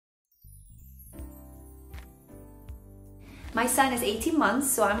My son is 18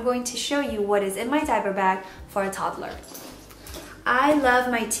 months, so I'm going to show you what is in my diaper bag for a toddler. I love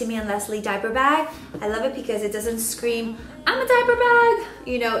my Timi Leslie diaper bag. I love it because it doesn't scream, I'm a diaper bag.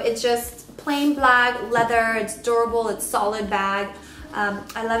 You know, it's just plain black leather, it's durable, it's solid bag.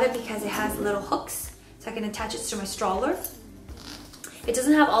 I love it because it has little hooks, so I can attach it to my stroller. It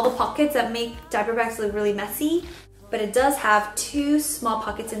doesn't have all the pockets that make diaper bags look really messy, but it does have 2 small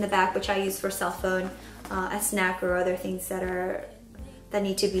pockets in the back, which I use for cell phone, a snack, or other things that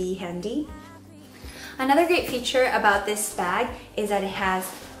need to be handy. Another great feature about this bag is that it has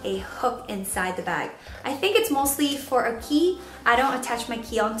a hook inside the bag. I think it's mostly for a key. I don't attach my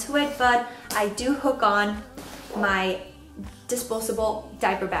key onto it, but I do hook on my disposable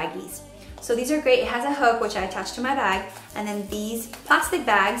diaper baggies. So these are great. It has a hook which I attach to my bag, and then these plastic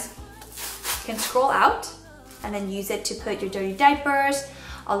bags can scroll out and then use it to put your dirty diapers,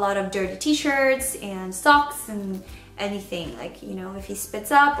 a lot of dirty t-shirts and socks and anything, like, you know, if he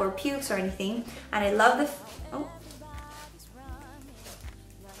spits up or pukes or anything. And I love it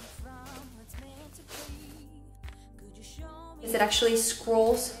actually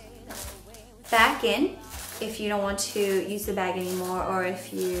scrolls back in if you don't want to use the bag anymore, or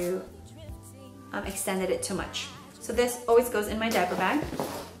if you extended it too much. So this always goes in my diaper bag.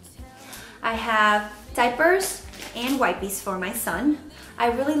 I have diapers and wipes for my son. I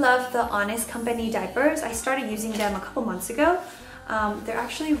really love the Honest Company diapers. I started using them a couple months ago. They're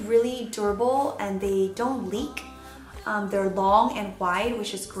actually really durable and they don't leak. They're long and wide,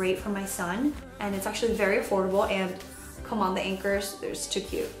 which is great for my son. And it's actually very affordable, and come on, the anchors, they're just too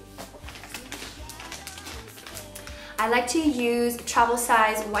cute. I like to use travel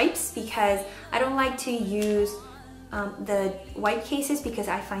size wipes because I don't like to use the wipe cases because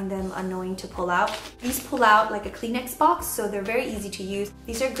I find them annoying to pull out. These pull out like a Kleenex box, so they're very easy to use.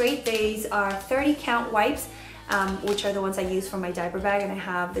 These are great. These are 30 count wipes, which are the ones I use for my diaper bag, and I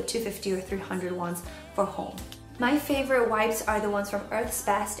have the 250 or 300 ones for home. My favorite wipes are the ones from Earth's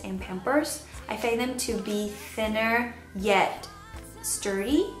Best and Pampers. I find them to be thinner yet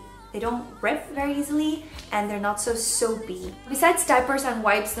sturdy. They don't rip very easily, and they're not so soapy. Besides diapers and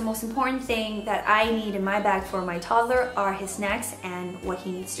wipes, the most important thing that I need in my bag for my toddler are his snacks and what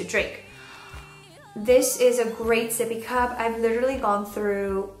he needs to drink. This is a great sippy cup. I've literally gone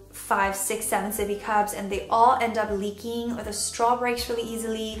through 5, 6, 7 sippy cups, and they all end up leaking, or the straw breaks really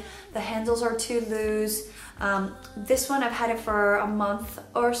easily, the handles are too loose. This one, I've had it for a month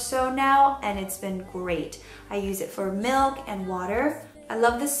or so now, and it's been great. I use it for milk and water. I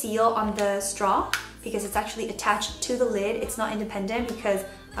love the seal on the straw because it's actually attached to the lid. It's not independent because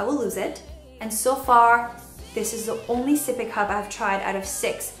I will lose it. And so far, this is the only sippy cup I've tried out of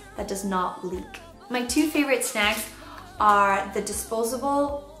 6 that does not leak. My 2 favorite snacks are the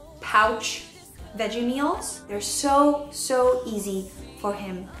disposable pouch veggie meals. They're so easy for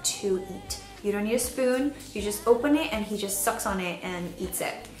him to eat. You don't need a spoon, you just open it and he just sucks on it and eats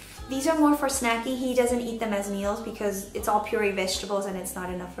it. These are more for snacking. He doesn't eat them as meals because it's all puree vegetables and it's not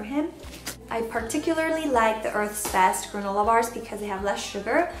enough for him. I particularly like the Earth's Best granola bars because they have less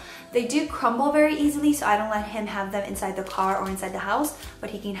sugar. They do crumble very easily, so I don't let him have them inside the car or inside the house, but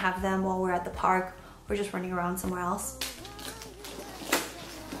he can have them while we're at the park or just running around somewhere else.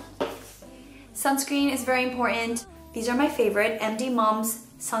 Sunscreen is very important. These are my favorite, MD Mom's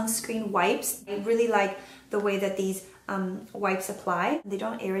sunscreen wipes. I really like the way that these wipes apply. They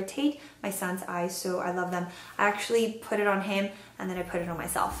don't irritate my son's eyes, so I love them. I actually put it on him and then I put it on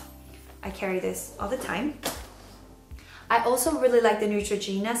myself. I carry this all the time. I also really like the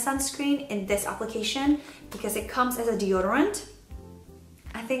Neutrogena sunscreen in this application because it comes as a deodorant.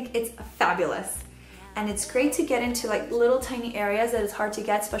 I think it's fabulous. And it's great to get into like little tiny areas that it's hard to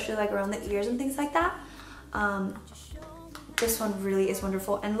get, especially like around the ears and things like that. This one really is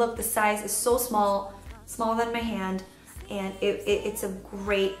wonderful. And look, the size is so small, smaller than my hand, and it's a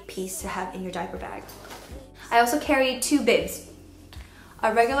great piece to have in your diaper bag. I also carry 2 bibs.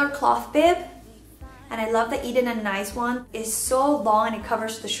 A regular cloth bib, and I love the Aden Anais one. It's so long and it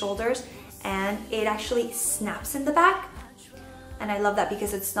covers the shoulders, and it actually snaps in the back. And I love that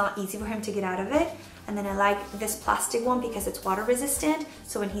because it's not easy for him to get out of it. And then I like this plastic one because it's water resistant,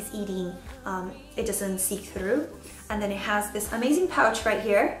 so when he's eating, it doesn't seep through. And then it has this amazing pouch right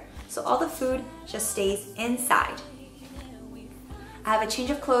here, so all the food just stays inside. I have a change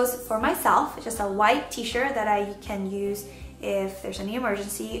of clothes for myself, just a white t-shirt that I can use if there's any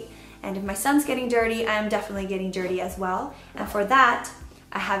emergency. And if my son's getting dirty, I am definitely getting dirty as well. And for that,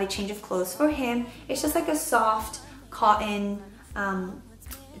 I have a change of clothes for him. It's just like a soft cotton,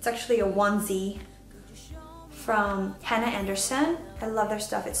 it's actually a onesie from Hannah Anderson. I love their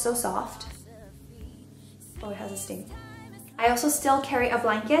stuff, it's so soft. Oh, it has a sting. I also still carry a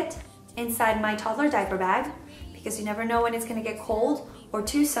blanket inside my toddler diaper bag because you never know when it's gonna get cold or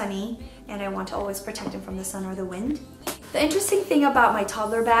too sunny, and I want to always protect him from the sun or the wind. The interesting thing about my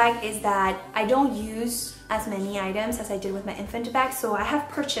toddler bag is that I don't use as many items as I did with my infant bag, so I have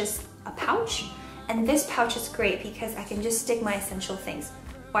purchased a pouch, and this pouch is great because I can just stick my essential things.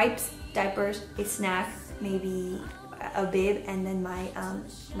 Wipes, diapers, a snack, maybe a bib, and then my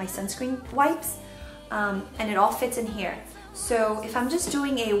sunscreen wipes, and it all fits in here. So if I'm just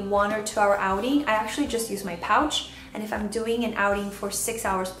doing a 1 or 2 hour outing, I actually just use my pouch, and if I'm doing an outing for 6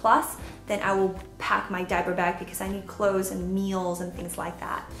 hours plus, then I will pack my diaper bag because I need clothes and meals and things like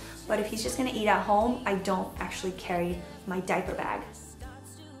that. But if he's just gonna eat at home, I don't actually carry my diaper bag.